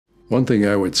One thing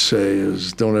I would say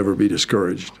is don't ever be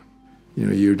discouraged.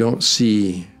 You don't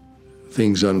see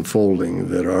things unfolding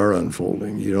that are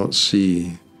unfolding. You don't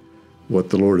see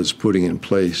what the Lord is putting in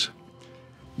place.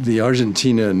 The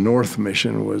Argentina North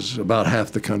mission was about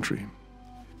half the country.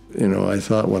 I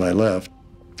thought when I left,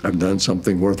 I've done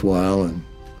something worthwhile and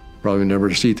probably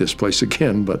never see this place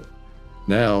again, but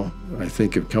now I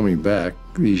think of coming back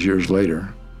these years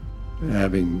later,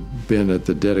 having been at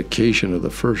the dedication of the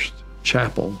first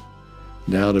chapel,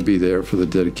 now to be there for the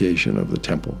dedication of the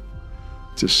temple,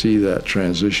 to see that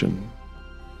transition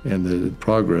and the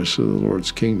progress of the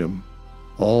Lord's kingdom,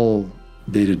 all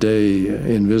day to day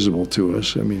invisible to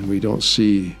us. We don't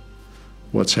see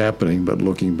what's happening, but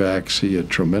looking back, see a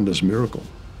tremendous miracle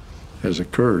has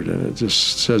occurred. And it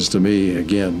just says to me,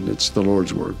 again, it's the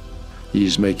Lord's work.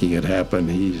 He's making it happen.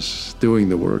 He's doing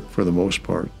the work for the most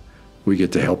part. We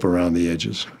get to help around the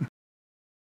edges.